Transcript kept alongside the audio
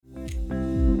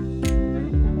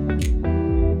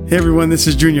Hey everyone, this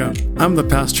is Junior. I'm the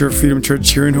pastor of Freedom Church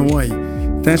here in Hawaii.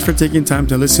 Thanks for taking time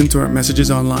to listen to our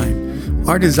messages online.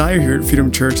 Our desire here at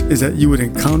Freedom Church is that you would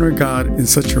encounter God in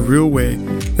such a real way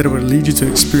that it would lead you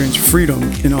to experience freedom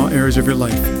in all areas of your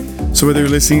life. So whether you're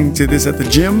listening to this at the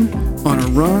gym, on a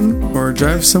run, or a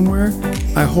drive somewhere,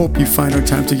 I hope you find our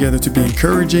time together to be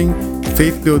encouraging,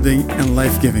 faith-building, and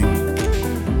life-giving.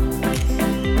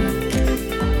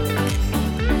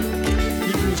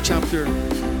 Hebrews chapter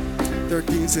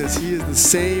 13 says, He is the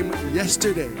same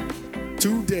yesterday,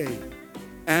 today,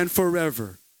 and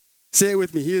forever. Say it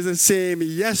with me. He is the same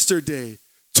yesterday,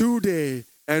 today,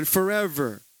 and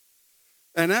forever.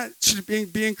 And that should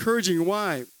be encouraging.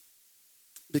 Why?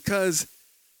 Because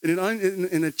in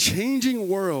a changing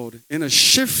world, in a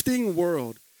shifting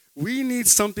world, we need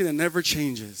something that never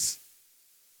changes.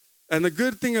 And the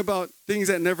good thing about things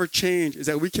that never change is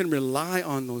that we can rely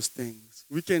on those things.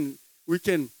 We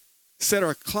can set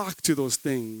our clock to those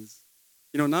things.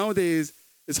 You know, nowadays,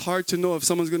 it's hard to know if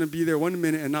someone's going to be there 1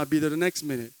 minute and not be there the next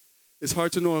minute. It's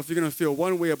hard to know if you're going to feel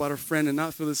one way about a friend and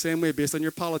not feel the same way based on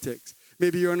your politics.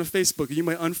 Maybe you're on a Facebook. You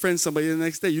might unfriend somebody the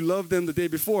next day. You love them the day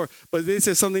before, but they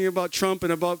said something about Trump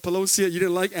and about Pelosi that you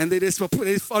didn't like, and they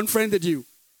unfriended you.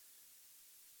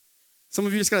 Some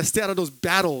of you just got to stay out of those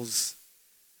battles.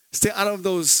 Stay out of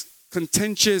those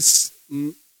contentious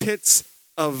pits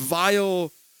of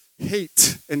vile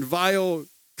hate and vile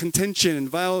contention and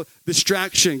vile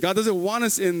distraction. God doesn't want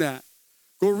us in that.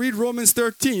 Go read Romans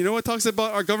 13. You know what talks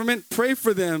about our government? Pray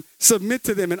for them, submit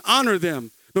to them, and honor them,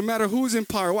 no matter who's in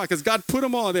power. Why? Because God put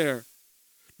them all there.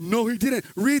 No, he didn't.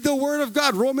 Read the word of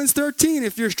God, Romans 13.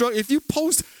 If you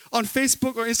post on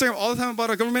Facebook or Instagram all the time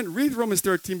about our government, read Romans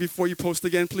 13 before you post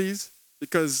again, please.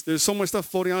 Because there's so much stuff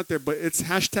floating out there, but it's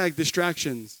hashtag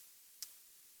distractions.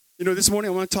 You know, this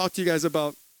morning I want to talk to you guys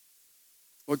about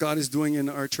what God is doing in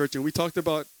our church. And we talked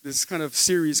about this kind of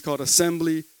series called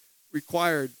Assembly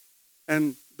Required.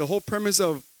 And the whole premise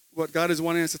of what God is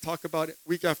wanting us to talk about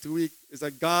week after week is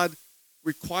that God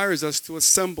requires us to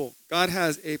assemble. God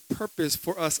has a purpose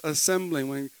for us assembling.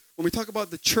 When we talk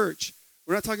about the church,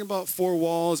 we're not talking about four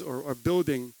walls or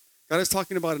building. God is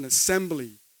talking about an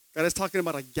assembly. God is talking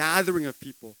about a gathering of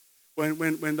people. When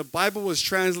the Bible was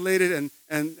translated,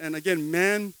 and again,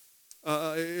 man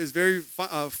is very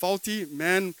faulty.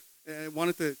 Man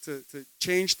wanted to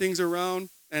change things around.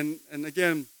 And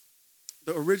again,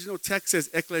 the original text says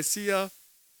ecclesia,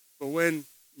 but when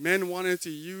men wanted to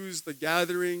use the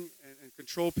gathering and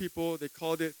control people, they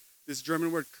called it this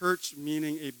German word Kirch,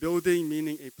 meaning a building,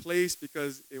 meaning a place,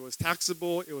 because it was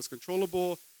taxable, it was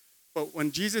controllable. But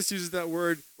when Jesus uses that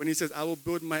word, when he says, I will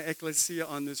build my ecclesia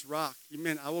on this rock, he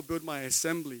meant I will build my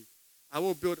assembly. I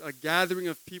will build a gathering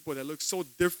of people that look so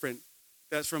different,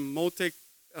 that's from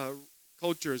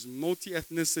multi-cultures,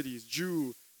 multi-ethnicities,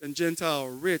 Jew and Gentile,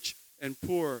 rich and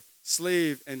poor,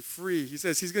 slave and free. He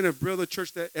says he's going to build a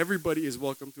church that everybody is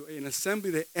welcome to, an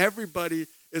assembly that everybody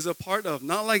is a part of.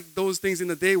 Not like those things in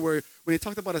the day where when he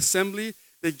talked about assembly,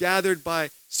 they gathered by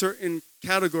certain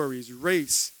categories,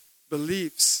 race,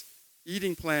 beliefs,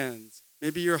 eating plans,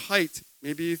 maybe your height,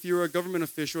 maybe if you're a government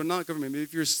official or not government, maybe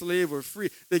if you're a slave or free.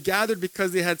 They gathered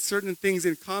because they had certain things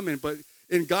in common. But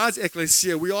in God's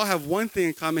ecclesia, we all have one thing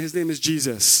in common. His name is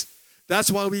Jesus.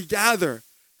 That's why we gather.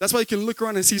 That's why you can look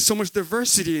around and see so much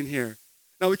diversity in here.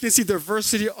 Now, we can see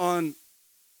diversity on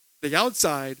the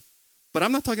outside, but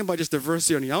I'm not talking about just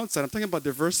diversity on the outside. I'm talking about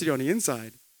diversity on the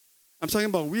inside. I'm talking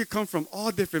about we come from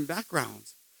all different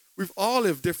backgrounds. We've all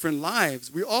lived different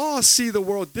lives. We all see the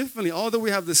world differently. Although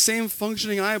we have the same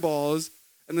functioning eyeballs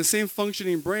and the same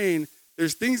functioning brain,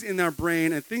 there's things in our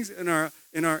brain and things in our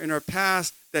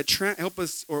past that help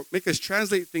us or make us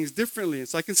translate things differently. And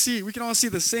so we can all see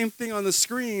the same thing on the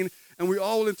screen, and we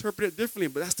all will interpret it differently.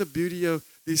 But that's the beauty of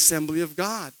the assembly of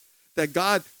God, that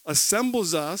God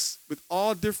assembles us with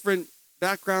all different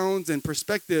backgrounds and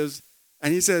perspectives.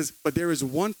 And he says, but there is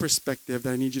one perspective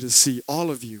that I need you to see, all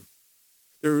of you.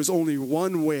 There is only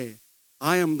one way.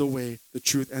 I am the way, the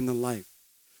truth, and the life.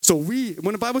 So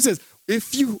when the Bible says,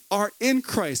 if you are in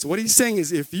Christ, what he's saying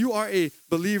is if you are a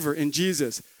believer in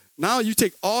Jesus, now you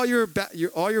take all your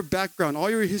background, all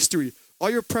your history,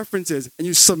 all your preferences, and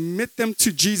you submit them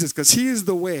to Jesus because he is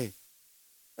the way.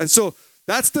 And so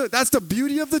that's the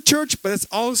beauty of the church, but it's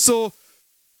also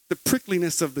the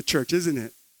prickliness of the church, isn't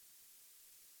it?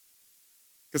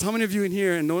 Because how many of you in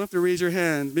here, and don't have to raise your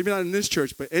hand, maybe not in this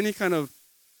church, but any kind of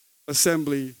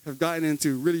assembly, have gotten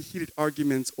into really heated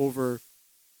arguments over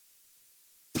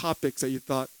topics that you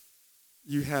thought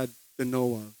you had the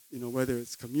know of? You know, whether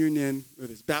it's communion,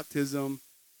 whether it's baptism,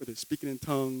 whether it's speaking in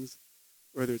tongues,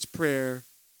 whether it's prayer,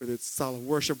 whether it's style of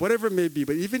worship, whatever it may be.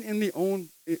 But even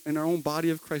in our own body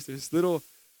of Christ, there's little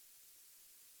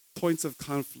points of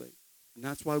conflict. And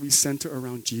that's why we center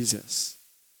around Jesus.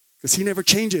 Because he never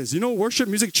changes. You know, worship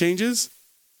music changes.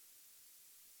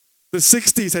 The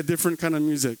 60s had different kind of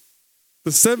music.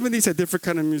 The 70s had different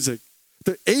kind of music.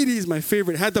 The 80s, my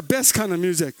favorite, had the best kind of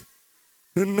music.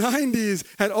 The 90s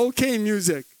had okay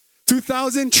music.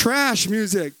 2000, trash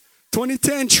music.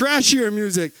 2010, trashier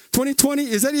music. 2020,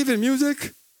 is that even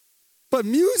music? But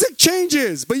music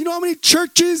changes. But you know how many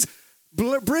churches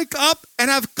break up and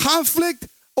have conflict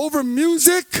over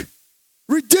music?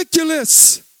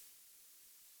 Ridiculous.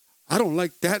 I don't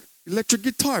like that electric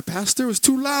guitar, Pastor. It was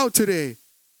too loud today.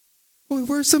 Well,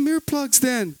 where's some earplugs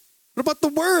then? What about the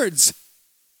words?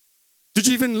 Did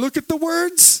you even look at the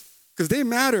words? Because they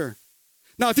matter.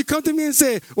 Now, if you come to me and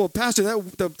say, well, Pastor,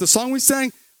 the song we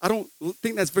sang, I don't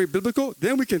think that's very biblical,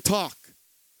 then we can talk.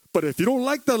 But if you don't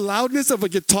like the loudness of a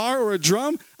guitar or a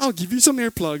drum, I'll give you some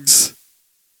earplugs.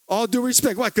 All due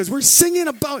respect. Why? Because we're singing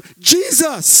about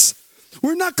Jesus.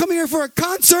 We're not coming here for a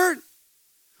concert.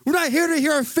 We're not here to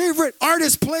hear our favorite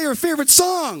artist play our favorite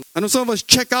song. I know some of us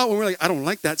check out when we're like, I don't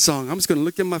like that song. I'm just going to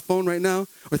look at my phone right now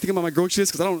or think about my grocery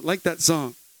list because I don't like that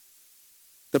song.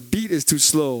 The beat is too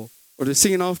slow or they're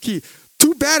singing off key.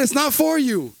 Too bad it's not for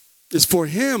you. It's for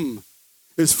him.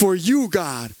 It's for you,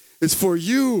 God. It's for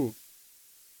you.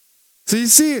 So you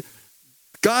see,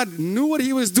 God knew what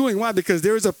he was doing. Why? Because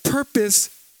there is a purpose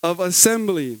of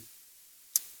assembly.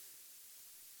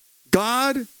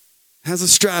 God has a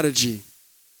strategy.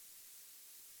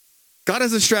 God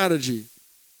has a strategy.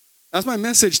 That's my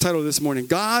message title this morning.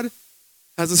 God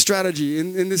has a strategy.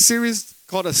 In this series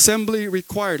called Assembly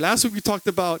Required. Last week we talked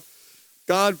about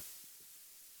God,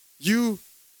 you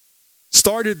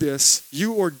started this,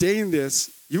 you ordained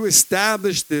this, you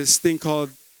established this thing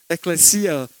called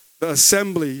ecclesia, the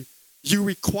assembly. You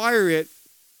require it,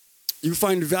 you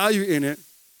find value in it.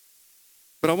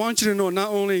 But I want you to know not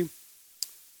only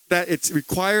that it's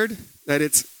required, that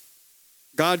it's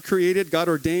God created, God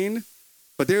ordained,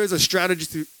 but there is a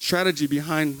strategy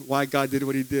behind why God did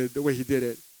what he did, the way he did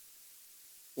it.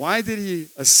 Why did he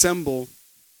assemble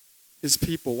his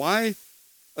people? Why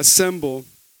assemble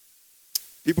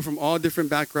people from all different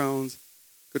backgrounds,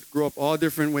 could grow up all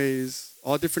different ways,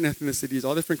 all different ethnicities,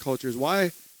 all different cultures?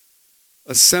 Why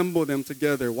assemble them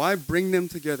together? Why bring them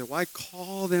together? Why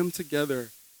call them together?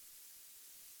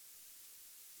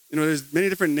 You know, there's many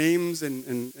different names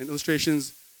and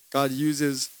illustrations God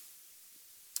uses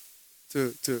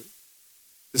to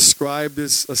describe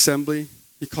this assembly.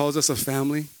 He calls us a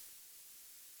family.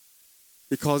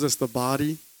 He calls us the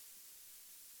body.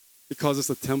 He calls us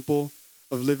the temple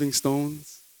of living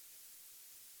stones.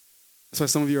 That's why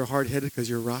some of you are hard-headed, because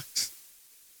you're rocks.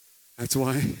 That's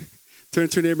why. Turn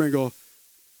to your neighbor and go,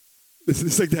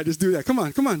 it's like that, just do that. Come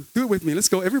on, do it with me. Let's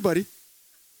go, everybody.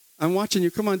 I'm watching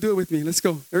you. Come on, do it with me. Let's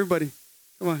go, everybody.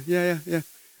 Come on, yeah.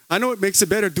 I know it makes it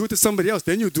better. Do it to somebody else.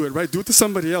 Then you do it, right? Do it to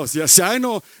somebody else. Yeah, see, I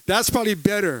know that's probably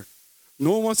better.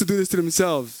 No one wants to do this to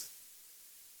themselves.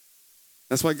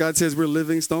 That's why God says we're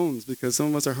living stones, because some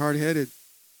of us are hard-headed.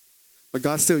 But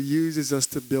God still uses us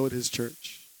to build his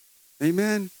church.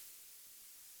 Amen.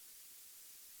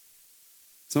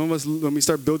 Some of us, when we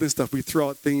start building stuff, we throw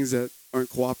out things that aren't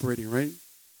cooperating, right?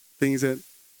 Things that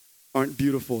aren't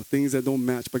beautiful, things that don't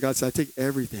match. But God said, I take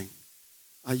everything.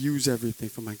 I use everything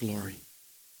for my glory.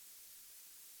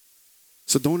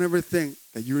 So don't ever think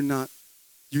that you're not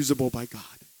usable by God.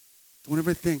 Don't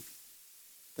ever think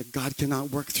that God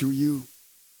cannot work through you.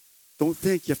 Don't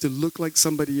think you have to look like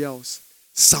somebody else,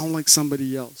 sound like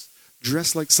somebody else,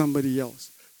 dress like somebody else,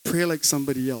 pray like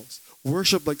somebody else,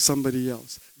 worship like somebody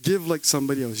else, give like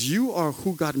somebody else. You are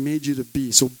who God made you to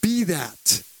be. So be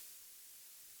that.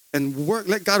 And work.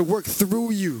 Let God work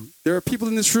through you. There are people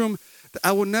in this room that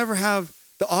I will never have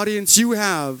the audience you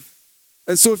have.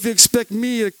 And so if you expect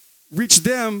me to reach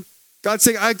them, God's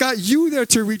saying, I got you there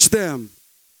to reach them.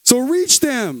 So reach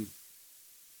them.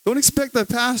 Don't expect the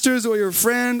pastors or your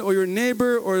friend or your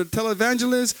neighbor or the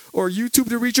televangelist or YouTube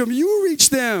to reach them. You reach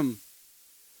them.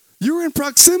 You're in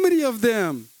proximity of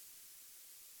them.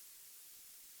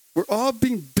 We're all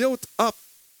being built up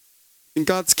in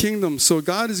God's kingdom. So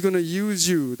God is going to use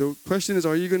you. The question is,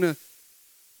 are you going to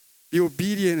be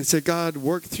obedient and say, God,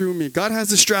 work through me? God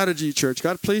has a strategy, church.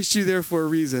 God placed you there for a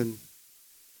reason.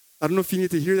 I don't know if you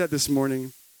need to hear that this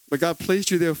morning, but God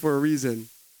placed you there for a reason.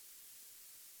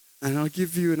 And I'll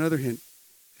give you another hint.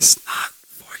 It's not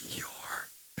for your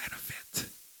benefit.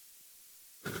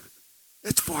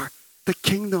 It's for the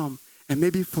kingdom and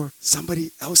maybe for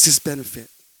somebody else's benefit.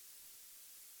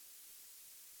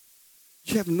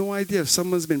 You have no idea if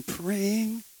someone's been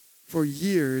praying for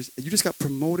years, and you just got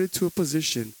promoted to a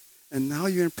position, and now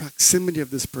you're in proximity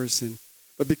of this person.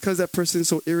 But because that person is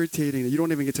so irritating that you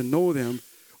don't even get to know them,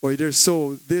 or they're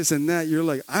so this and that, you're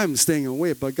like, I'm staying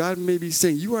away. But God may be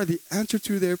saying, you are the answer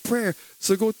to their prayer.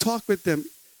 So go talk with them.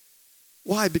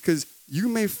 Why? Because you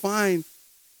may find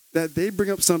that they bring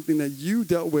up something that you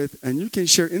dealt with, and you can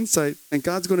share insight, and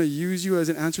God's going to use you as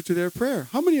an answer to their prayer.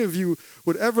 How many of you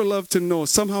would ever love to know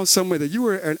somehow, some way that you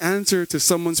were an answer to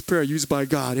someone's prayer used by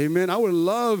God? Amen. I would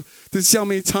love to see how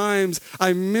many times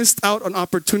I missed out on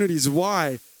opportunities.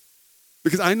 Why?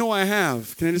 Because I know I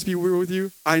have. Can I just be real with you?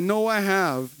 I know I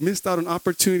have missed out on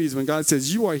opportunities when God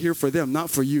says, you are here for them, not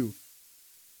for you.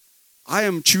 I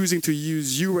am choosing to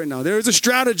use you right now. There is a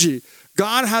strategy.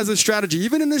 God has a strategy,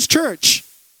 even in this church.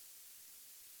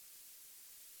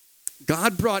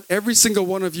 God brought every single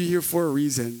one of you here for a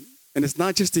reason. And it's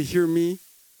not just to hear me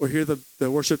or hear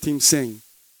the worship team sing.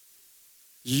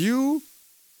 You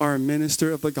are a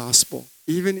minister of the gospel,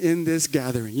 even in this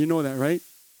gathering. You know that, right?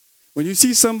 When you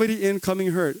see somebody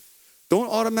incoming hurt, don't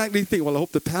automatically think, well, I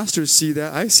hope the pastors see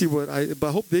that. I see but I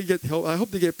hope they get help. I hope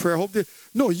they get prayer.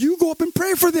 No, you go up and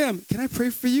pray for them. Can I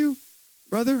pray for you,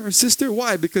 brother or sister?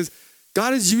 Why? Because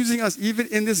God is using us even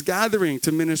in this gathering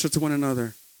to minister to one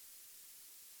another.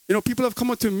 You know, people have come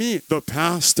up to me, the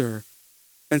pastor,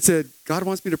 and said, God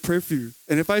wants me to pray for you.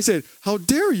 And if I said, how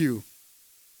dare you?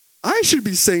 I should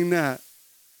be saying that.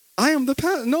 I am the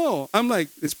pastor. No, I'm like,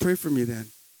 let's pray for me then.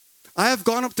 I have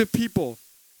gone up to people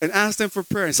and asked them for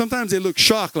prayer. And sometimes they look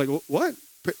shocked, like, what?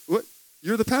 What?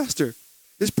 You're the pastor.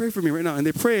 Just pray for me right now. And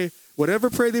they pray, whatever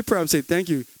prayer they pray, I'm saying thank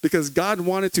you. Because God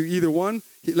wanted to either one,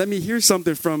 let me hear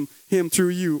something from him through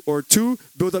you, or two,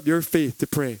 build up your faith to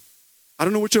pray. I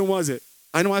don't know which one was it.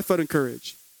 I know I felt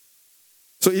encouraged.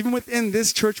 So even within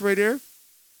this church right here,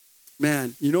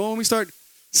 man, you know when we start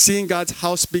seeing God's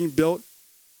house being built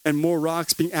and more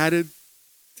rocks being added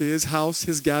to his house,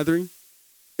 his gathering,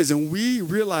 is when we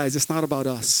realize it's not about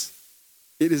us.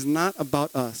 It is not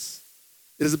about us.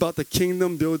 It is about the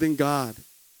kingdom building God.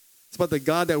 It's about the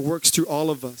God that works through all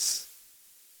of us.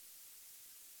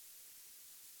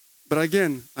 But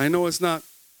again, I know it's not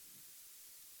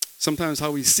sometimes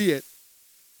how we see it.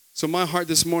 So my heart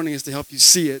this morning is to help you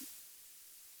see it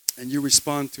and you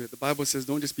respond to it. The Bible says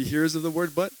don't just be hearers of the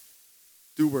word, but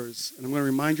doers. And I'm going to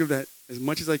remind you of that as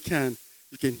much as I can.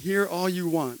 You can hear all you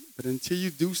want, but until you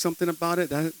do something about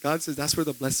it, God says that's where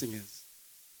the blessing is.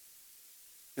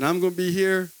 And I'm going to be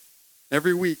here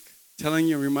every week telling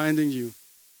you, reminding you,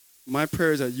 my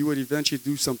prayer is that you would eventually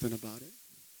do something about it.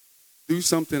 Do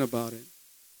something about it.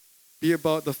 Be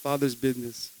about the Father's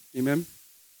business. Amen?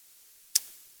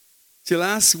 See,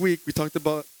 last week we talked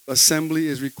about assembly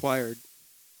is required.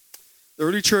 The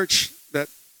early church that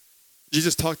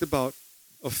Jesus talked about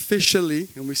officially,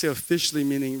 and we say officially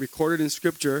meaning recorded in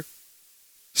Scripture,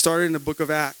 started in the book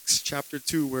of Acts, chapter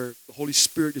 2, where the Holy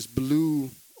Spirit just blew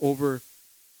over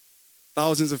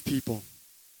thousands of people.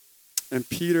 And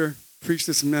Peter preached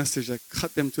this message that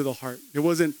cut them to the heart. It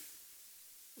wasn't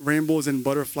rainbows and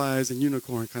butterflies and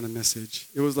unicorn kind of message.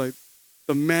 It was like,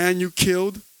 the man you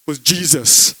killed was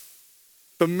Jesus.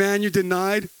 The man you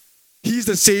denied, he's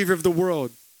the Savior of the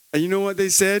world. And you know what they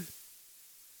said?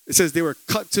 It says they were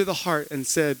cut to the heart and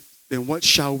said, then what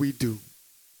shall we do?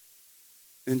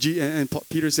 And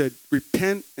Peter said,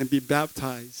 repent and be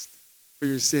baptized for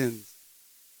your sins.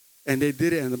 And they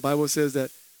did it. And the Bible says that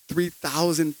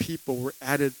 3,000 people were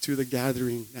added to the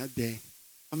gathering that day.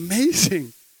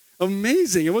 Amazing.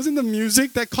 Amazing. It wasn't the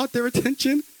music that caught their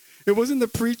attention. It wasn't the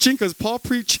preaching, because Paul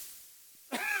preached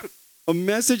a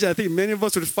message I think many of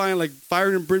us would find like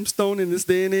fire and brimstone in this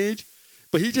day and age.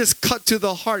 But he just cut to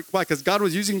the heart. Why? Because God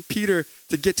was using Peter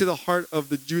to get to the heart of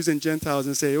the Jews and Gentiles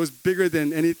and say, it was bigger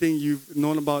than anything you've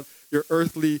known about your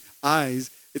earthly eyes.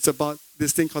 It's about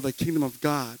this thing called the kingdom of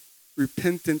God.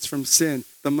 Repentance from sin.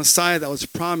 The Messiah that was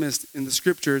promised in the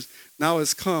scriptures now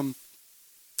has come,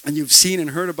 and you've seen and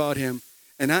heard about him.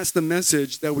 And that's the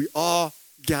message that we all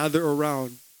gather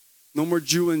around. No more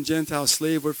Jew and Gentile,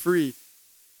 slave or free,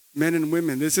 men and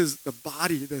women. This is the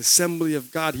body, the assembly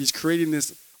of God. He's creating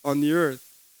this on the earth.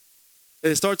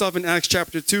 It starts off in Acts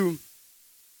chapter 2,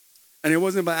 and it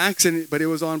wasn't by accident, but it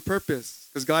was on purpose,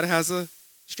 because God has a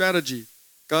strategy.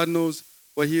 God knows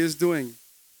what he is doing.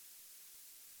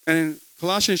 And in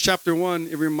Colossians chapter 1,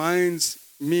 it reminds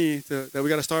me that we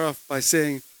got to start off by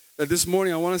saying that this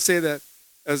morning I want to say that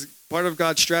as part of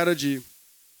God's strategy,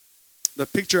 the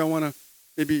picture I want to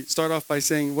maybe start off by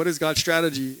saying, what is God's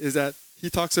strategy? Is that he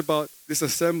talks about this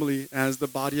assembly as the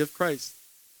body of Christ.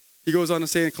 He goes on to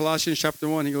say in Colossians chapter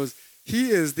 1, he goes, he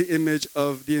is the image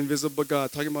of the invisible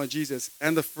God, talking about Jesus,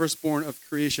 and the firstborn of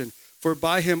creation. For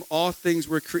by him all things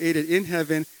were created in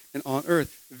heaven and on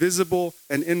earth, visible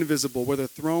and invisible, whether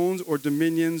thrones or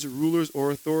dominions, rulers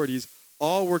or authorities,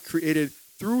 all were created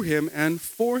through him and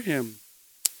for him.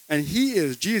 And he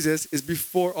is, Jesus, is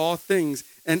before all things,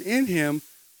 and in him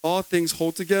all things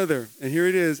hold together. And here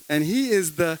it is. And he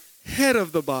is the head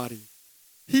of the body.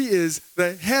 He is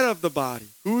the head of the body.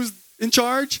 Who's in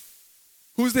charge?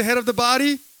 Who's the head of the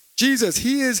body? Jesus.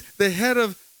 He is the head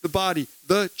of the body,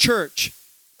 the church.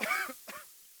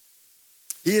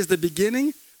 He is the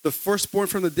beginning, the firstborn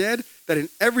from the dead, that in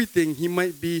everything he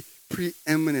might be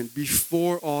preeminent,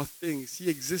 before all things. He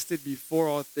existed before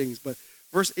all things. But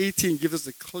verse 18 gives us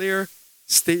a clear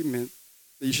statement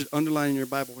that you should underline in your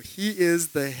Bible. He is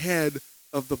the head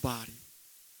of the body.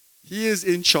 He is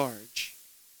in charge.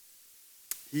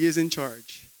 He is in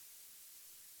charge.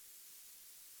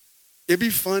 It'd be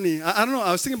funny. I don't know.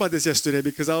 I was thinking about this yesterday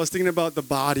because I was thinking about the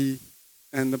body.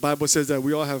 And the Bible says that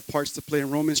we all have parts to play. In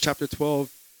Romans chapter 12,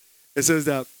 it says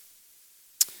that,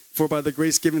 for by the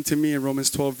grace given to me, in Romans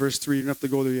 12, verse 3, you don't have to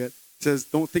go there yet. It says,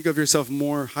 don't think of yourself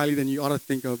more highly than you ought to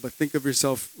think of, but think of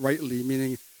yourself rightly,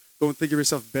 meaning don't think of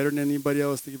yourself better than anybody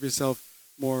else. Think of yourself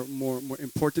more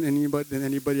important than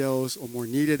anybody else, or more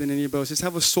needed than anybody else. Just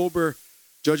have a sober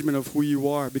judgment of who you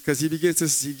are, because he begins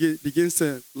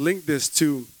to link this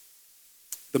to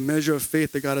the measure of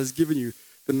faith that God has given you,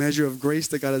 the measure of grace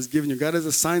that God has given you. God has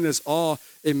assigned us all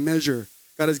a measure.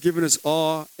 God has given us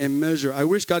all a measure. I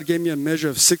wish God gave me a measure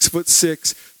of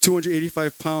 6'6",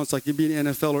 285 pounds, so I could be in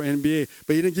the NFL or NBA.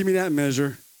 But he didn't give me that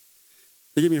measure.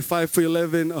 He gave me a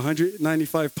 5'11",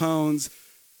 195 pounds,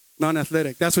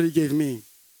 non-athletic. That's what he gave me.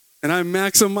 And I'm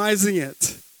maximizing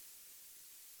it.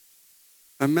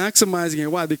 I'm maximizing it.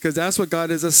 Why? Because that's what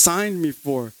God has assigned me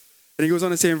for. And he goes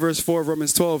on to say in verse 4 of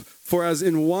Romans 12, for as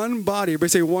in one body, everybody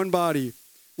say one body,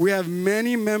 we have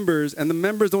many members, and the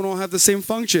members don't all have the same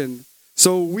function.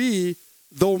 So we,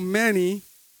 though many,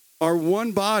 are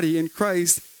one body in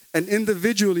Christ, and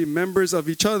individually members of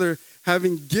each other,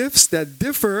 having gifts that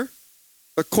differ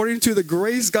according to the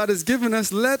grace God has given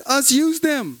us, let us use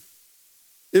them.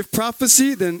 If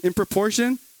prophecy, then in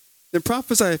proportion, then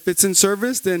prophesy. If it's in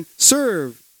service, then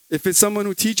serve. If it's someone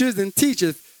who teaches, then teach.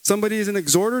 If somebody is an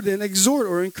exhorter, then exhort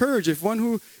or encourage. If one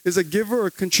who is a giver or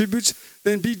contributes,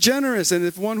 then be generous. And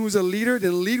if one who's a leader,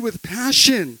 then lead with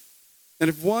passion. And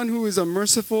if one who is a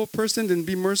merciful person, then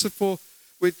be merciful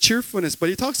with cheerfulness. But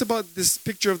he talks about this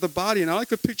picture of the body. And I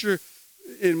like a picture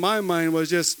in my mind was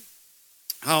just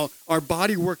how our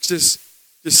body works just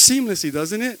seamlessly,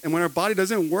 doesn't it? And when our body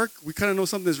doesn't work, we kind of know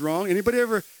something's wrong. Anybody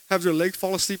ever have their leg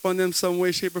fall asleep on them some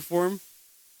way, shape, or form?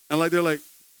 And they're like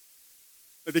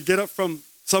they get up from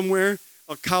somewhere,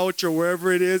 a couch or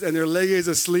wherever it is, and their leg is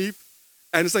asleep.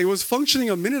 And it's like it was functioning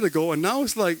a minute ago, and now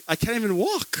it's like I can't even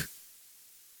walk.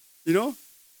 You know?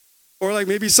 Or like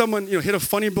maybe someone, hit a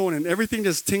funny bone and everything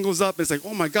just tingles up. It's like,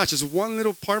 oh my gosh, just one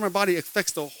little part of my body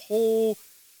affects the whole.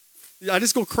 I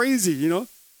just go crazy,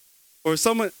 Or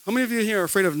someone, how many of you here are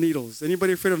afraid of needles?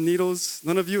 Anybody afraid of needles?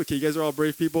 None of you? Okay, you guys are all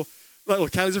brave people.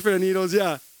 Like, Callie's afraid of needles?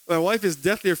 Yeah. My wife is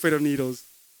deathly afraid of needles.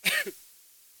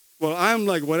 Well, I'm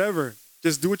like, whatever.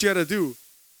 Just do what you got to do.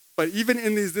 But even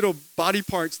in these little body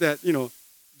parts that,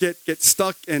 get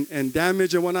stuck and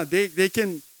damaged and whatnot, they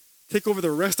can take over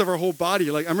the rest of our whole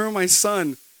body. Like, I remember my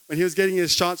son, when he was getting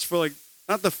his shots for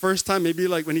not the first time, maybe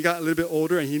when he got a little bit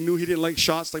older and he knew he didn't like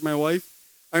shots like my wife.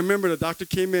 I remember the doctor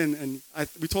came in and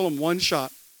we told him one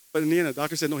shot. But in the end, the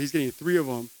doctor said, no, he's getting 3 of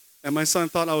them. And my son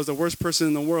thought I was the worst person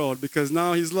in the world because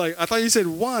now he's like, I thought you said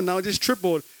 1, now it just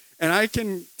tripled. And I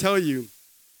can tell you,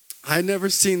 I had never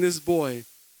seen this boy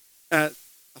I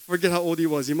forget how old he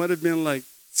was. He might have been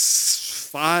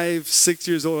 5, 6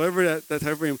 years old, whatever that type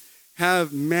of him,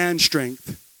 have man strength.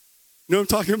 You know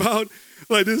what I'm talking about?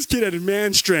 This kid had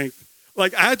man strength. I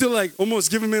had to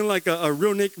almost give him in a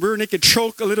rear naked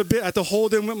choke a little bit. I had to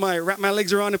hold him with wrap my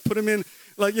legs around and put him in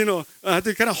I had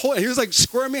to kind of hold. He was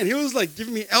squirming. He was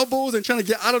giving me elbows and trying to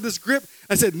get out of this grip.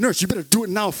 I said, nurse, you better do it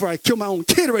now before I kill my own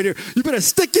kid right here. You better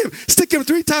stick him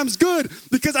 3 times good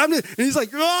because and he's like,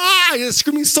 ah, he's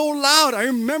screaming so loud. I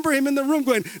remember him in the room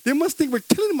going, they must think we're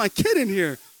killing my kid in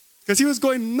here because he was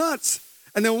going nuts.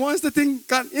 And then once the thing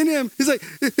got in him, he's like,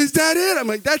 is that it? I'm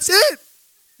like, that's it.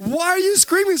 Why are you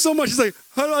screaming so much? He's like,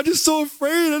 I'm just so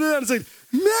afraid. And I was like,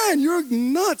 man, you're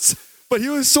nuts. But he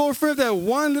was so afraid that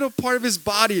one little part of his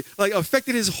body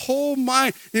affected his whole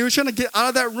mind. And he was trying to get out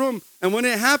of that room. And when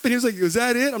it happened, he was like, is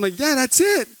that it? I'm like, yeah, that's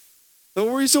it. So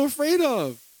what were you so afraid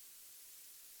of?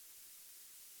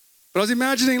 But I was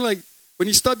imagining when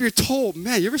you stub your toe.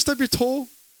 Man, you ever stub your toe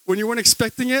when you weren't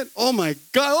expecting it? Oh my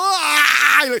God.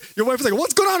 Ah! Your wife was like,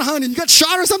 what's going on, honey? You got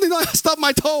shot or something? No, I stubbed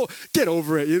my toe. Get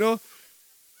over it,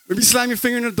 Maybe slam your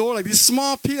finger in the door, like these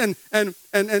small pieces. And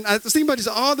I was thinking about just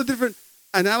all the different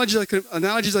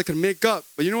analogies I could make up.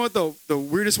 But you know what, the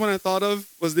weirdest one I thought of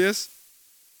was this.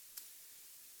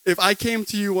 If I came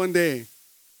to you one day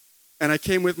and I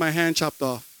came with my hand chopped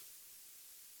off,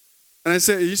 and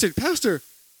you said, Pastor,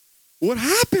 what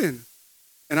happened?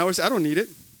 And I would say, I don't need it.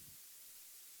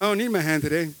 I don't need my hand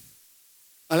today.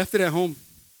 I left it at home.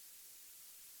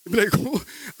 You'd be like, oh,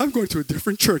 I'm going to a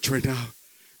different church right now.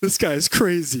 This guy is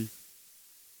crazy.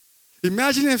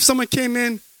 Imagine if someone came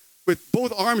in with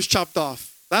both arms chopped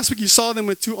off. Last week you saw them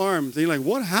with 2 arms. And you're like,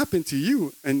 what happened to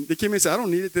you? And they came in and said, I don't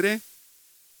need it today.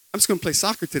 I'm just going to play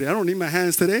soccer today. I don't need my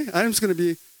hands today. I'm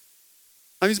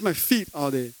using my feet all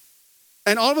day.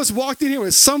 And all of us walked in here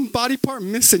with some body part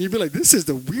missing. You'd be like, this is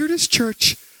the weirdest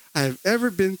church I have ever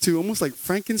been to, almost like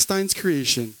Frankenstein's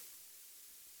creation.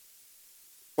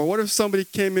 Or what if somebody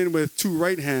came in with 2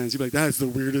 right hands? You'd be like, that's the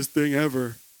weirdest thing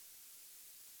ever.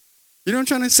 You know what I'm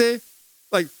trying to say?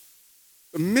 Like,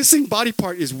 a missing body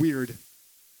part is weird.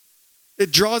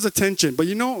 It draws attention. But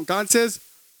you know, God says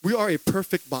we are a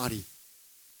perfect body.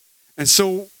 And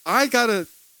so I got to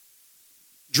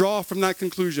draw from that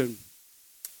conclusion.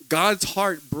 God's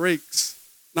heart breaks,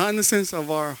 not in the sense of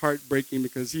our heart breaking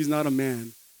because he's not a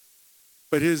man,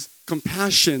 but his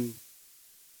compassion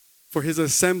for his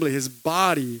assembly, his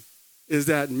body, is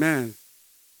that, man,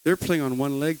 they're playing on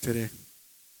one leg today.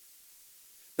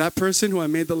 That person who I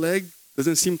made the leg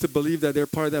doesn't seem to believe that they're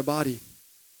part of that body.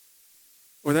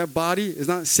 Or that body is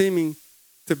not seeming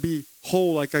to be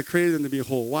whole like I created them to be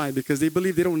whole. Why? Because they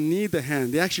believe they don't need the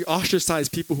hand. They actually ostracize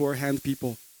people who are hand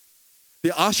people. They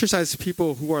ostracize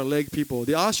people who are leg people.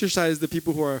 They ostracize the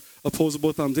people who are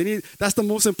opposable thumbs. That's the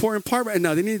most important part right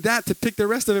now. They need that to pick the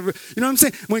rest of it. You know what I'm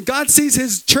saying? When God sees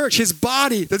his church, his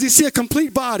body, does he see a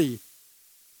complete body?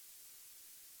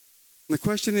 And the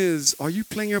question is, are you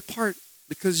playing your part?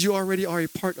 Because you already are a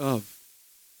part of.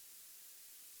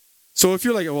 So if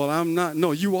you're like, well, I'm not.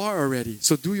 No, you are already.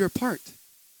 So do your part.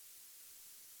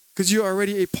 Because you're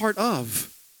already a part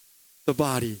of the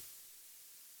body.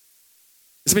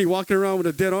 It's me walking around with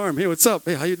a dead arm. Hey, what's up?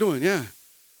 Hey, how you doing? Yeah.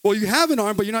 Well, you have an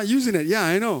arm, but you're not using it. Yeah,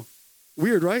 I know.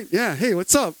 Weird, right? Yeah. Hey,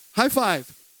 what's up? High five.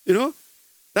 You know?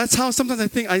 That's how sometimes I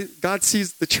think God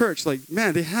sees the church. Like,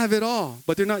 man, they have it all,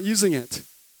 but they're not using it.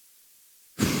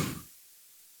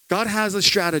 God has a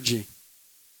strategy.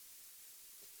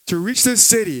 To reach this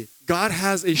city, God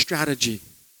has a strategy.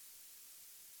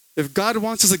 If God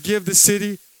wants us to give the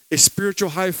city a spiritual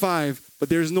high five, but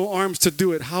there's no arms to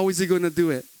do it, how is he going to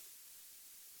do it?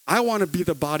 I want to be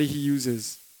the body he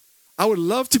uses. I would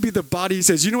love to be the body he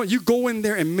says, you know what, you go in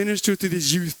there and minister to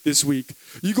these youth this week.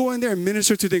 You go in there and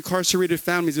minister to the incarcerated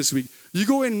families this week. You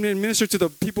go in and minister to the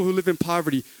people who live in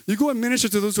poverty. You go and minister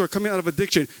to those who are coming out of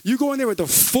addiction. You go in there with the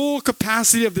full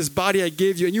capacity of this body I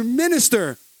gave you and you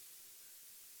minister.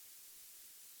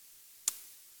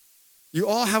 You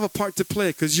all have a part to play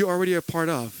because you already are a part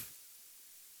of.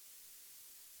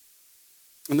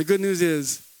 And the good news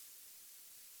is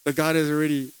that God has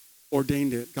already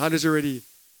ordained it. God has already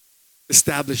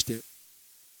established it.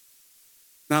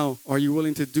 Now, are you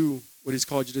willing to do what he's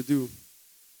called you to do?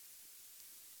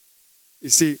 You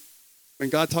see, when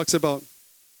God talks about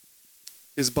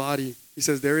his body, he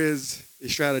says there is a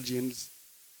strategy in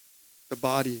the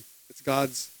body. It's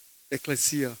God's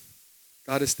ecclesia.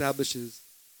 God establishes.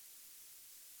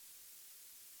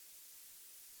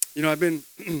 You know, I've been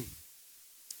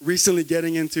recently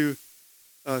getting into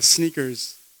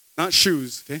sneakers. Not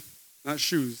shoes, okay? Not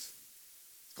shoes.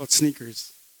 It's called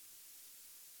sneakers.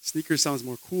 Sneakers sounds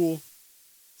more cool,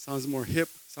 sounds more hip,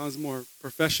 sounds more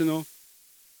professional,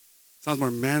 sounds more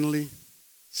manly.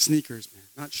 Sneakers, man,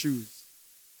 not shoes.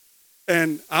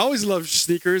 And I always loved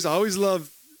sneakers. I always loved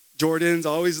Jordans. I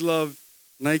always loved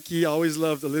Nike. I always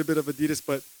loved a little bit of Adidas.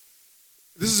 But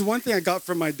this is one thing I got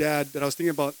from my dad that I was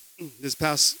thinking about this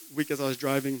past week as I was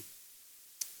driving.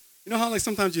 You know how like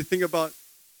sometimes you think about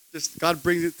just God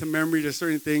brings it to memory to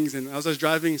certain things. And as I was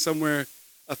driving somewhere,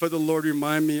 I felt the Lord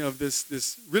remind me of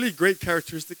this really great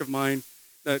characteristic of mine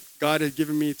that God had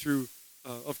given me through,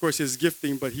 of course, his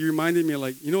gifting. But he reminded me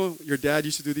like, you know, your dad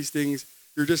used to do these things.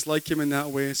 You're just like him in that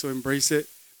way, so embrace it.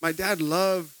 My dad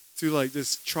loved to like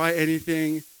just try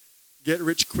anything, get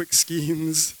rich quick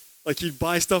schemes. Like he'd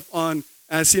buy stuff on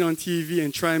as seen on TV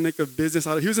and try and make a business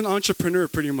out of it. He was an entrepreneur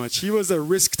pretty much. He was a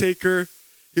risk taker.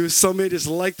 He was somebody that just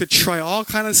liked to try all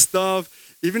kind of stuff.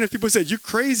 Even if people said, you're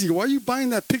crazy, why are you buying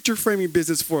that picture framing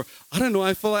business for? I don't know,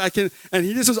 I feel like I can. And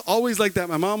he just was always like that.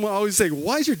 My mom would always say,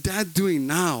 what is your dad doing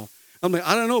now? I'm like,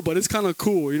 I don't know, but it's kind of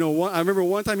cool. I remember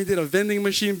one time he did a vending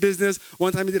machine business.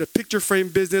 One time he did a picture frame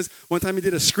business. One time he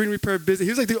did a screen repair business. He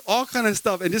was like doing all kind of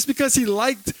stuff. And just because he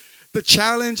liked the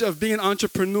challenge of being an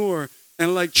entrepreneur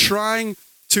and like trying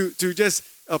to just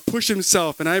push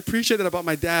himself. And I appreciate that about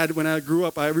my dad when I grew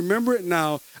up. I remember it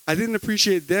now. I didn't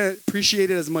appreciate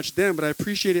it as much then, but I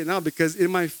appreciate it now because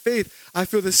in my faith, I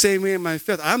feel the same way in my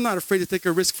faith. I'm not afraid to take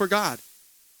a risk for God.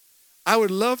 I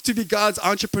would love to be God's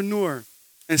entrepreneur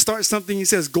and start something. He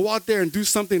says, go out there and do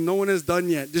something no one has done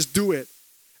yet. Just do it.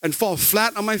 And fall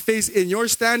flat on my face in your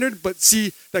standard, but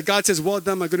see that God says, well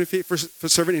done, my good and faithful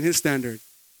servant in his standard.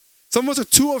 Some of us are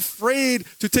too afraid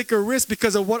to take a risk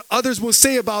because of what others will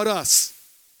say about us.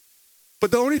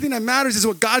 But the only thing that matters is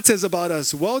what God says about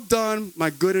us. Well done, my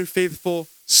good and faithful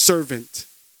servant.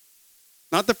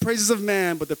 Not the praises of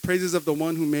man, but the praises of the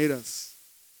one who made us.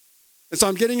 And so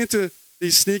I'm getting into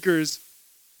these sneakers.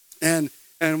 And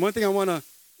one thing I want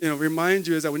to remind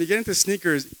you is that when you get into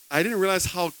sneakers, I didn't realize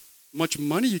how much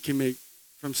money you can make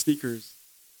from sneakers.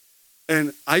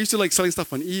 And I used to like selling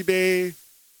stuff on eBay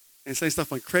and selling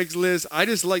stuff on Craigslist. I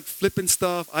just like flipping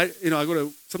stuff.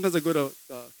 Sometimes I go to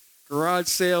garage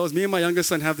sales. Me and my youngest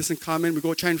son have this in common. We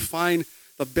go try and find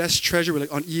the best treasure. We're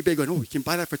like on eBay going, oh, we can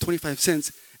buy that for 25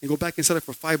 cents and go back and sell it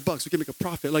for $5. We can make a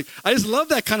profit. Like, I just love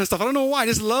that kind of stuff. I don't know why. I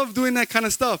just love doing that kind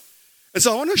of stuff. And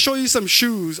so I want to show you some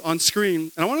shoes on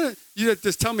screen. And I want you to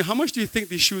just tell me, how much do you think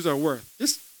these shoes are worth?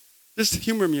 Just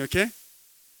humor me, okay?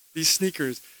 These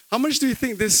sneakers. How much do you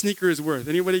think this sneaker is worth?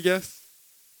 Anybody guess?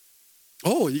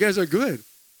 Oh, you guys are good.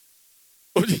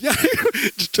 Oh, yeah.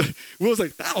 Will's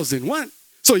like, 1,000. What?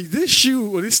 So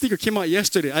this sneaker came out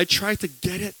yesterday. I tried to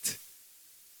get it.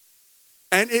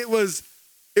 And it was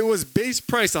base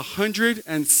price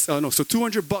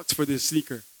 $200 for this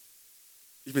sneaker.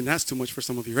 Even that's too much for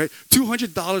some of you, right?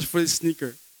 $200 for this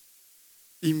sneaker.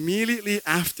 Immediately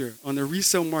after, on the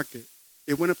resale market,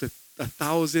 it went up to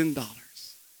 $1,000.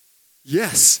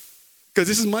 Yes, because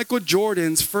this is Michael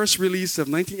Jordan's first release of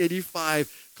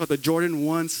 1985 called the Jordan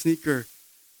 1 sneaker.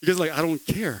 You guys are like, I don't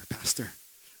care, Pastor.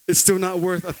 It's still not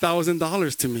worth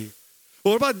 $1,000 to me.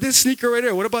 Well, what about this sneaker right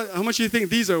here? How much do you think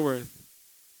these are worth?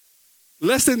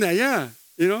 Less than that, yeah.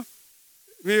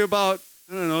 Maybe about,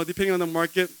 I don't know, depending on the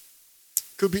market.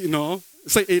 Could be,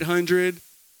 it's like $800,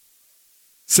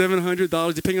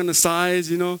 $700, depending on the size,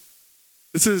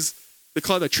 This is, they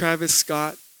call it a Travis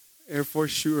Scott Air Force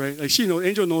shoe, right? Like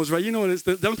Angel knows, right?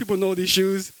 The young people know these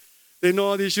shoes. They know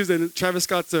all these shoes, and Travis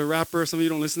Scott's a rapper. Some of you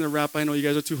don't listen to rap. I know you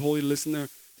guys are too holy to listen to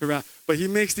rap. But he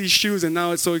makes these shoes, and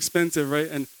now it's so expensive,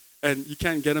 right? And you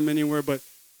can't get them anywhere. But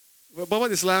what about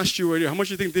this last shoe right here? How much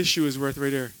do you think this shoe is worth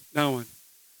right here? That one.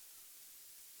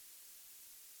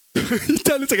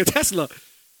 That looks like a Tesla.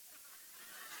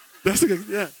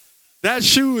 Yeah. That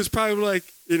shoe is probably like,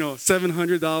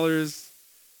 $700.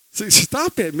 So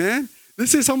stop it, man.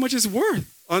 This is how much it's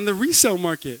worth on the resale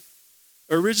market.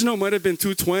 Original might have been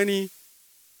 $220,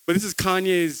 but this is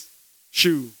Kanye's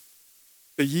shoe,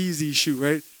 the Yeezy shoe,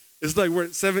 right? It's like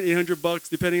worth $700-800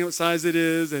 depending on what size it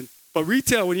is. But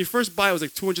retail, when you first buy it, was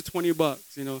like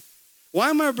 $220. Why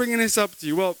am I bringing this up to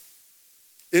you? Well,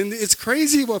 it's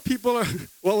crazy what people are.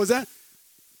 What was that?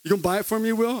 You gonna buy it for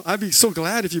me, Will? I'd be so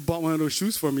glad if you bought one of those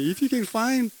shoes for me. If you can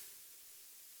find,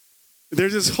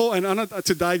 there's this whole, and I'm not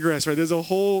to digress, right? There's a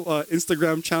whole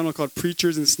Instagram channel called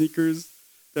Preachers and Sneakers.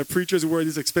 That preachers wear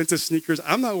these expensive sneakers.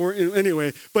 I'm not wearing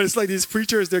anyway, but it's like these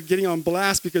preachers, they're getting on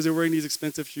blast because they're wearing these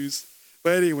expensive shoes.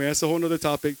 But anyway, that's a whole other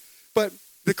topic. But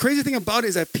the crazy thing about it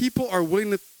is that people are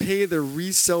willing to pay the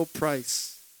resale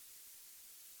price.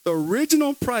 The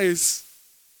original price,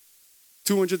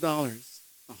 $200,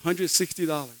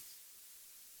 $160,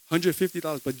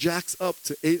 $150, but jacks up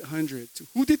to $800.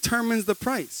 Who determines the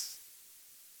price?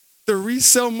 The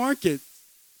resale market.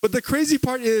 But the crazy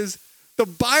part is the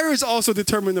buyers also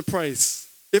determine the price.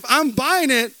 If I'm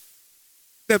buying it,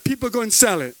 then people go and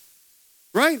sell it,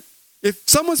 right? If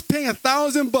someone's paying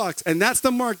 $1,000 and that's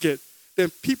the market, then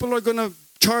people are going to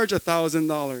charge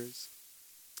 $1,000.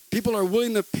 People are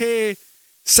willing to pay,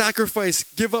 sacrifice,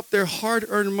 give up their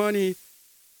hard-earned money,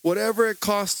 whatever it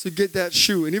costs to get that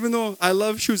shoe. And even though I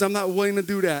love shoes, I'm not willing to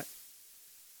do that.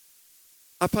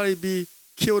 I'll probably be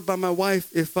killed by my wife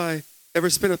if I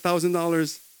ever spent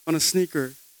 $1,000 on a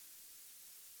sneaker.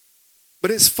 But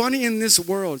it's funny in this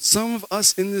world, some of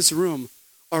us in this room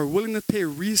are willing to pay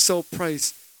resale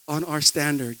price on our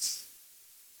standards.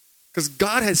 Because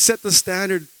God has set the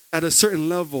standard at a certain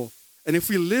level. And if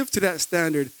we live to that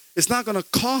standard, it's not going to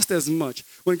cost as much.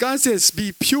 When God says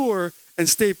be pure and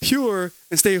stay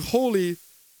holy,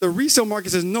 the resale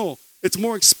market says no. It's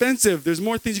more expensive. There's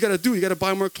more things you got to do. You got to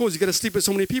buy more clothes. You got to sleep with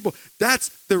so many people. That's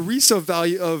the resale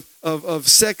value of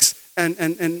sex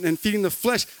and feeding the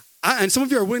flesh. And some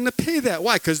of you are willing to pay that.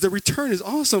 Why? Because the return is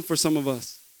awesome for some of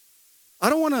us. I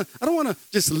don't want to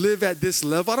just live at this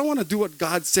level. I don't want to do what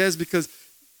God says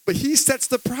but he sets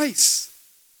the price.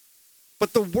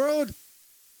 But the world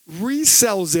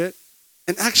resells it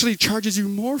and actually charges you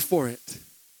more for it.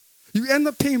 You end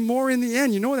up paying more in the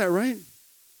end. You know that, right?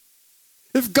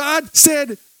 If God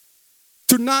said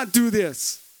to not do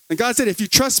this, and God said, if you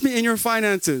trust me in your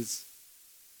finances,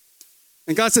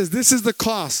 and God says, this is the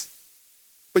cost,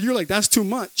 but you're like, that's too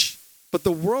much. But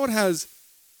the world has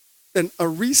a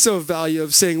resale value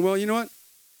of saying, well, you know what?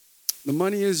 The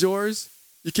money is yours.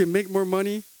 You can make more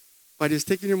money by just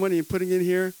taking your money and putting it in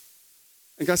here.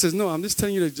 And God says, no, I'm just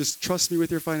telling you to just trust me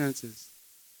with your finances.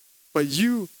 But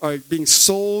you are being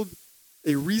sold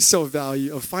a resale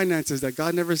value of finances that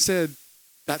God never said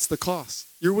that's the cost.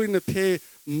 You're willing to pay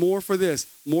more for this,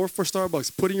 more for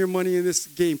Starbucks, putting your money in this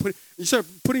game. You start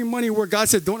putting money where God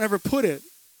said don't ever put it.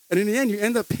 And in the end, you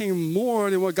end up paying more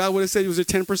than what God would have said was your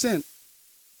 10%.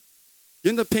 You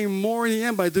end up paying more in the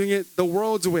end by doing it the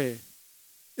world's way.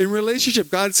 In relationship,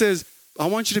 God says, I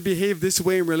want you to behave this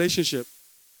way in relationship.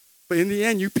 But in the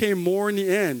end, you pay more in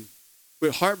the end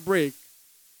with heartbreak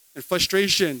and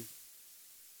frustration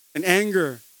and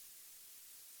anger.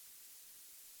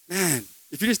 Man,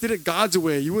 if you just did it God's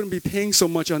way, you wouldn't be paying so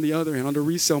much on the other end, on the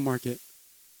resale market.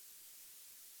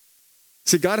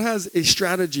 See, God has a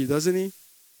strategy, doesn't he?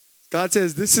 God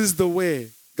says, this is the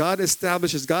way. God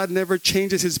establishes. God never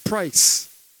changes his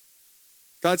price.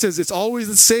 God says, it's always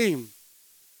the same.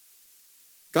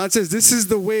 God says, this is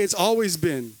the way it's always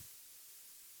been.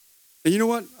 And you know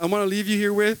what I want to leave you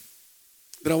here with,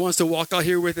 that I want us to walk out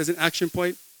here with as an action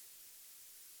point?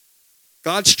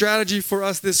 God's strategy for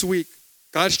us this week.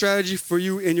 God's strategy for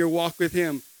you in your walk with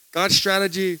him. God's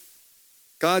strategy,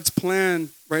 God's plan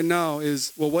right now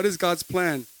is, well, what is God's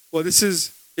plan? Well, this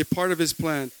is a part of his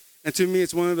plan. And to me,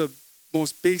 it's one of the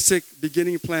most basic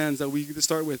beginning plans that we get to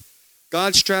start with.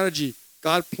 God's strategy,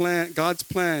 God's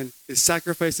plan is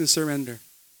sacrifice and surrender.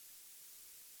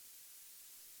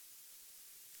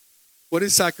 What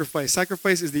is sacrifice?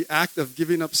 Sacrifice is the act of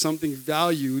giving up something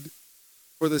valued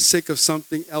for the sake of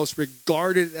something else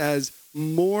regarded as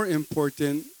more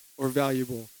important or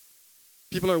valuable.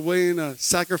 People are willing to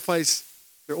sacrifice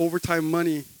their overtime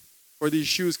money for these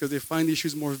shoes because they find these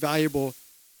shoes more valuable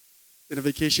than a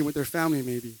vacation with their family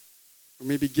maybe. Or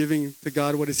maybe giving to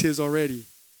God what is his already.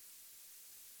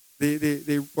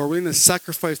 They are willing to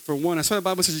sacrifice for one. That's why the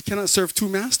Bible says you cannot serve two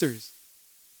masters.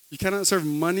 You cannot serve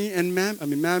money and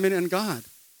mammon and God.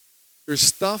 There's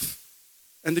stuff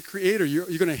and the Creator. You're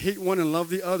going to hate one and love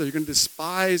the other. You're going to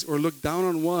despise or look down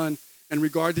on one and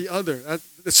regard the other.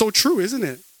 That's so true, isn't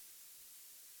it?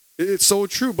 It's so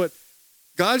true. But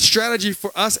God's strategy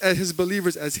for us as his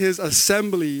believers, as his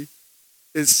assembly,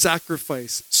 is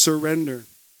sacrifice, surrender.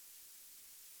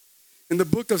 In the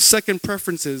book of Second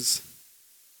Preferences,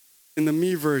 in the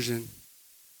Me version.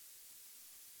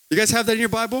 You guys have that in your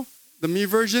Bible? The Me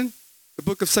version? The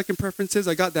book of Second Preferences?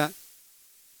 I got that.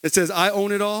 It says, I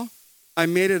own it all, I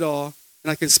made it all,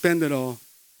 and I can spend it all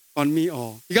on me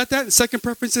all. You got that in Second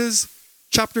Preferences,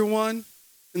 chapter 1,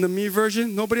 in the Me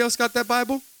version? Nobody else got that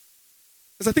Bible?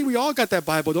 Because I think we all got that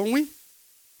Bible, don't we?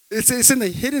 It's in the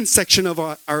hidden section of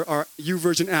our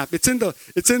YouVersion app. It's in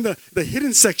the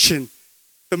hidden section.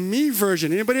 The Me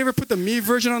version. Anybody ever put the Me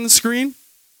version on the screen?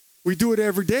 We do it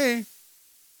every day.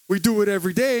 We do it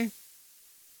every day.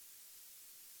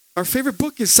 Our favorite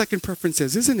book is Second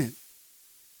Preferences, isn't it?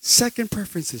 Second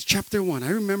Preferences, chapter 1. I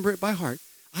remember it by heart.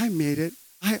 I made it.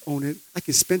 I own it. I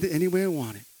can spend it any way I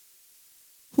want it.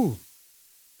 Whew.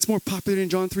 It's more popular than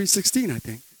John 3:16, I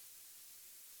think.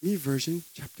 Me version,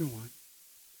 chapter 1.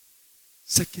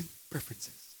 Second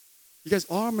Preferences. You guys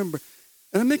all remember.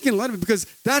 And I'm making a lot of it because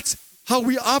that's how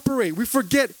we operate. We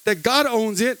forget that God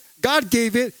owns it, God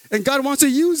gave it, and God wants to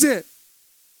use it.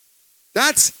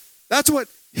 That's what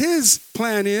his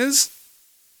plan is.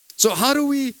 So how do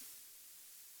we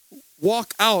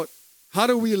walk out? How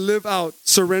do we live out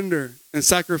surrender and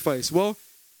sacrifice? Well,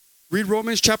 read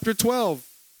Romans chapter 12.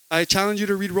 I challenge you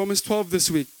to read Romans 12 this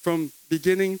week from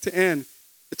beginning to end.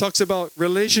 It talks about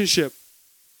relationship.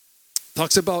 It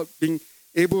talks about being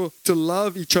able to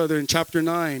love each other in chapter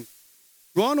 9.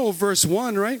 We all know verse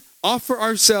 1, right? Offer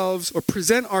ourselves or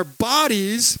present the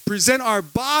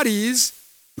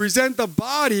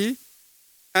body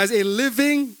as a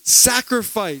living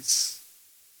sacrifice,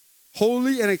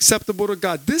 holy and acceptable to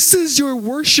God. This is your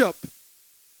worship.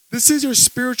 This is your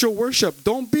spiritual worship.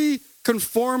 Don't be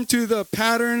conformed to the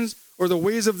patterns or the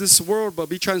ways of this world, but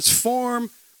be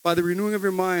transformed by the renewing of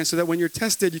your mind, so that when you're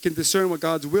tested, you can discern what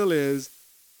God's will is.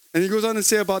 And he goes on to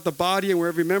say about the body and where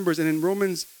every member is. And in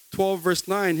Romans 12, verse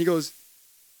 9, he goes,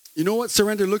 you know what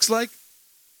surrender looks like?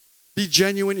 Be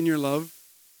genuine in your love.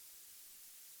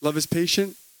 Love is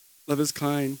patient. Love is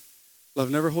kind. Love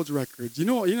never holds records. You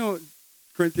know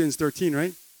Corinthians 13,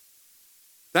 right?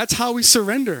 That's how we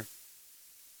surrender.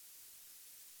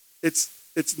 It's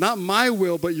not my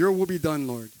will, but your will be done,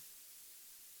 Lord.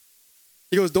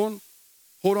 He goes, don't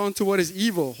hold on to what is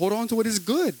evil. Hold on to what is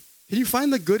good. Can you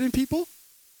find the good in people?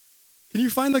 Can you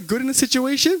find the good in a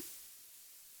situation?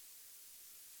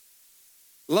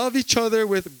 Love each other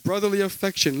with brotherly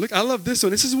affection. Look, I love this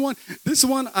one. This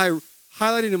one I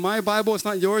highlighted in my Bible. It's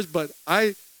not yours, but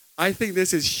I think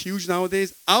this is huge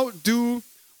nowadays. Outdo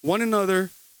one another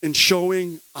in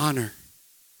showing honor.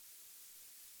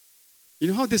 You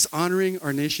know how dishonoring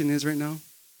our nation is right now?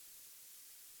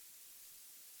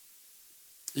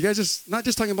 You guys not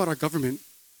just talking about our government,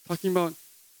 talking about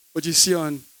what you see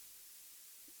on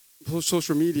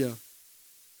social media,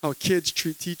 how kids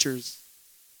treat teachers,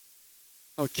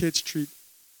 how kids treat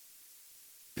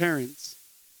parents,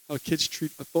 how kids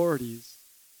treat authorities.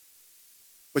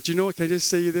 But you know what? Can I just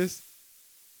say you this?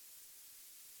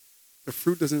 The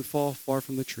fruit doesn't fall far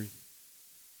from the tree.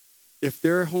 If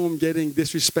they're home getting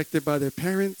disrespected by their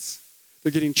parents,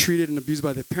 they're getting treated and abused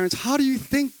by their parents, how do you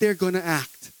think they're going to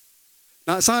act?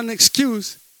 Now, it's not an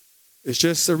excuse. It's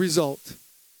just a result.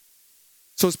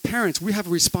 So as parents, we have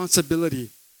a responsibility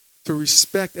to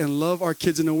respect and love our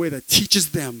kids in a way that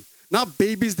teaches them, not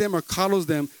babies them or coddles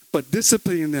them, but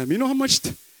disciplining them. You know how much,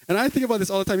 and I think about this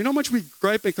all the time, you know how much we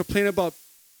gripe and complain about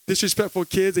disrespectful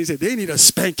kids, and you say, they need a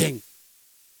spanking.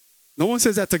 No one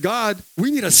says that to God.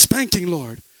 We need a spanking,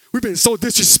 Lord. We've been so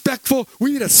disrespectful.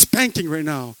 We need a spanking right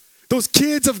now. Those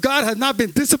kids of God have not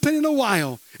been disciplined in a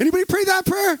while. Anybody pray that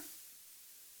prayer?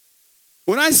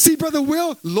 When I see Brother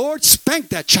Will, Lord, spank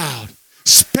that child.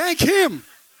 Spank him.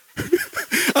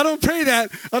 I don't pray that.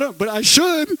 But I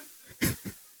should.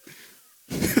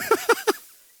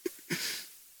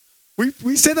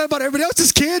 we say that about everybody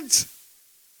else's kids.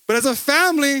 But as a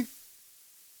family, I'm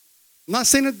not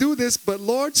saying to do this, but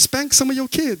Lord, spank some of your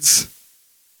kids.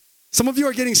 Some of you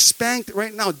are getting spanked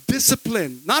right now.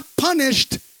 Disciplined. Not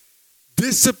punished.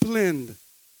 Disciplined.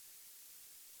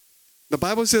 The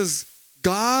Bible says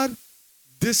God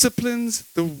disciplines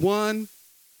the one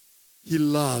he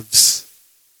loves.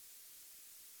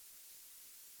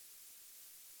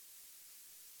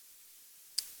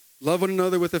 Love one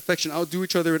another with affection. Outdo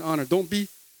each other in honor. Don't be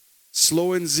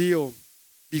slow in zeal.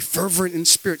 Be fervent in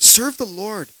spirit. Serve the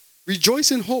Lord.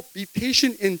 Rejoice in hope. Be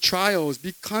patient in trials.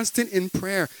 Be constant in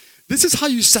prayer. This is how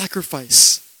you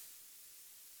sacrifice.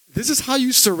 This is how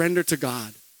you surrender to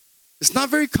God. It's not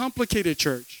very complicated,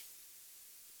 church.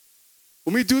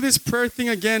 When we do this prayer thing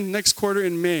again next quarter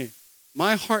in May,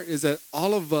 my heart is that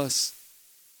all of us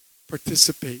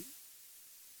participate.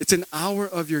 It's an hour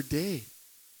of your day.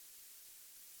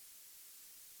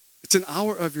 It's an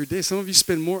hour of your day. Some of you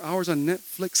spend more hours on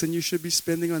Netflix than you should be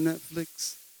spending on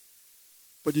Netflix.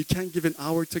 But you can't give an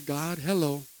hour to God.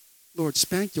 Hello. Lord,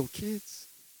 spank your kids.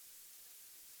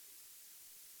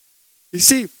 You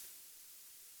see,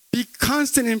 be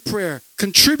constant in prayer.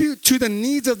 Contribute to the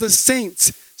needs of the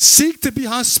saints. Seek to be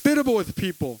hospitable with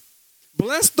people.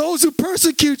 Bless those who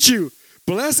persecute you.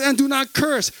 Bless and do not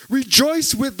curse.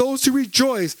 Rejoice with those who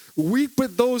rejoice. Weep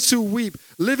with those who weep.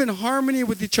 Live in harmony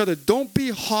with each other. Don't be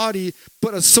haughty,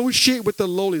 but associate with the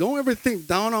lowly. Don't ever think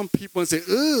down on people and say,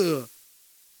 ugh.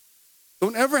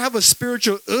 Don't ever have a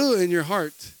spiritual ugh in your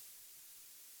heart.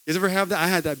 You guys ever have that? I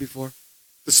had that before.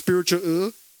 The spiritual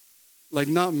ugh. Like,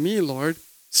 not me, Lord.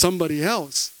 Somebody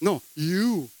else. No,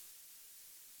 you.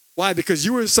 Why? Because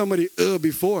you were somebody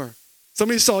before.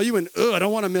 Somebody saw you and I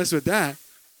don't want to mess with that.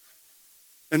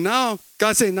 And now,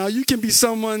 God's saying, now you can be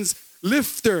someone's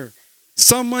lifter,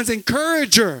 someone's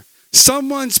encourager,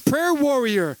 someone's prayer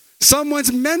warrior,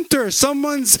 someone's mentor,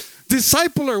 someone's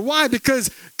discipler. Why? Because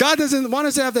God doesn't want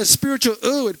us to have that spiritual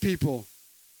with people.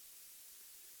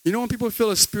 You know when people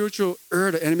feel a spiritual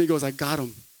the enemy goes, I got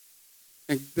him.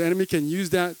 And the enemy can use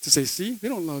that to say, see, they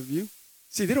don't love you.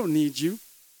 See, they don't need you.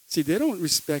 See, they don't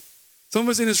respect. Some of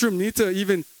us in this room need to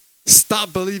even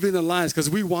stop believing the lies because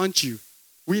we want you.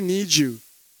 We need you.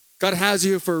 God has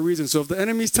you for a reason. So if the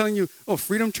enemy's telling you, oh,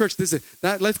 Freedom Church, this,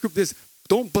 that life group, this,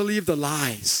 don't believe the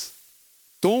lies.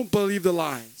 Don't believe the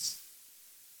lies.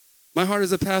 My heart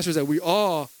as a pastor is that we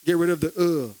all get rid of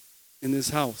the in this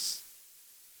house.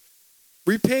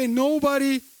 Repay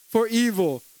nobody for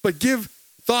evil, but give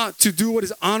thought to do what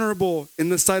is honorable in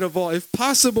the sight of all. If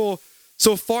possible,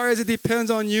 so far as it depends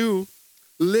on you,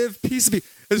 live peaceably.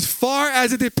 As far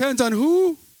as it depends on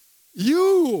who?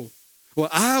 You. Well,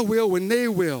 I will when they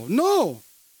will. No.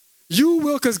 You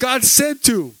will because God said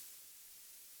to.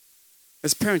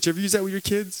 As parents, you ever use that with your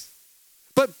kids?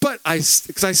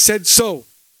 Because I said so.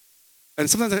 And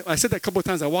sometimes I said that a couple of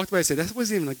times. I walked away, I said, that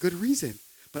wasn't even a good reason.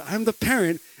 But I'm the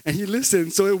parent, and he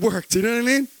listened, so it worked. You know what I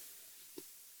mean?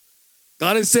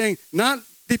 God is saying, not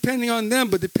depending on them,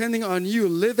 but depending on you.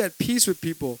 Live at peace with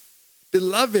people.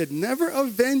 Beloved, never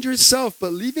avenge yourself,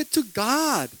 but leave it to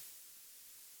God.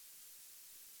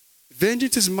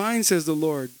 Vengeance is mine, says the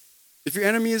Lord. If your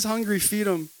enemy is hungry, feed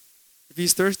him. If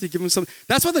he's thirsty, give him something.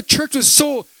 That's why the church was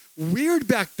so weird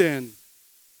back then.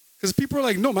 Because people are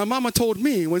like, no, my mama told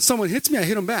me when someone hits me, I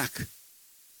hit him back.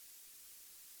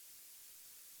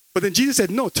 But then Jesus said,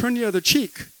 no, turn the other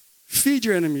cheek. Feed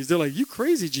your enemies. They're like, you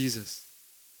crazy, Jesus.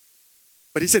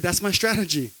 But he said, that's my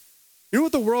strategy. You know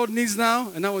what the world needs now?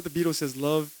 And not what the Beatles says,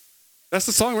 love. That's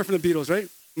the song right from the Beatles, right?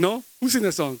 No? Who sang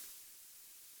that song?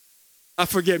 I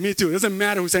forget, me too. It doesn't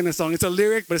matter who sang that song. It's a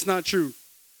lyric, but it's not true.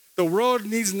 The world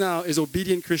needs now is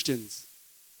obedient Christians.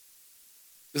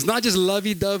 It's not just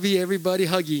lovey-dovey, everybody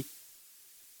huggy.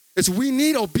 It's we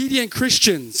need obedient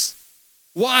Christians.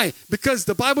 Why? Because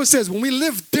the Bible says when we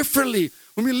live differently,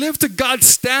 when we live to God's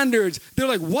standards, they're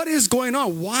like, what is going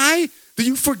on? Why do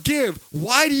you forgive?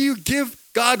 Why do you give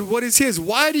God what is his?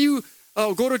 Why do you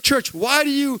go to church? Why do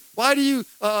you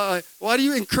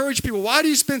encourage people? Why do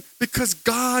you spend? Because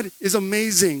God is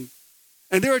amazing.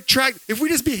 And they're attracted. If we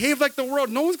just behave like the world,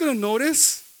 no one's going to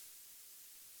notice.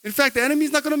 In fact, the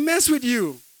enemy's not going to mess with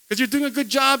you because you're doing a good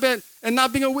job at and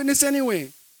not being a witness anyway.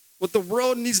 What the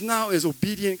world needs now is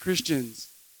obedient Christians.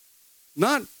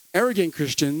 Not arrogant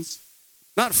Christians,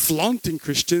 not flaunting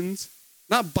Christians,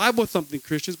 not Bible-thumping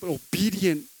Christians, but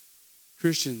obedient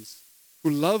Christians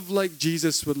who love like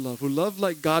Jesus would love, who love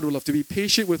like God would love, to be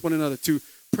patient with one another, to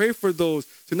pray for those,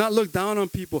 to not look down on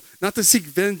people, not to seek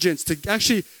vengeance, to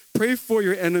actually pray for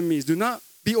your enemies. Do not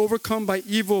be overcome by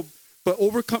evil, but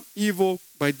overcome evil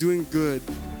by doing good.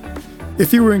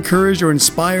 If you were encouraged or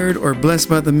inspired or blessed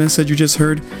by the message you just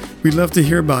heard, we'd love to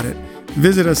hear about it.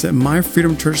 Visit us at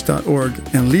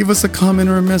myfreedomchurch.org and leave us a comment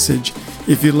or a message.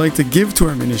 If you'd like to give to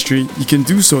our ministry, you can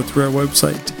do so through our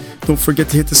website. Don't forget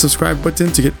to hit the subscribe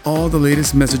button to get all the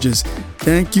latest messages.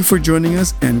 Thank you for joining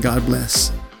us, and God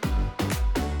bless.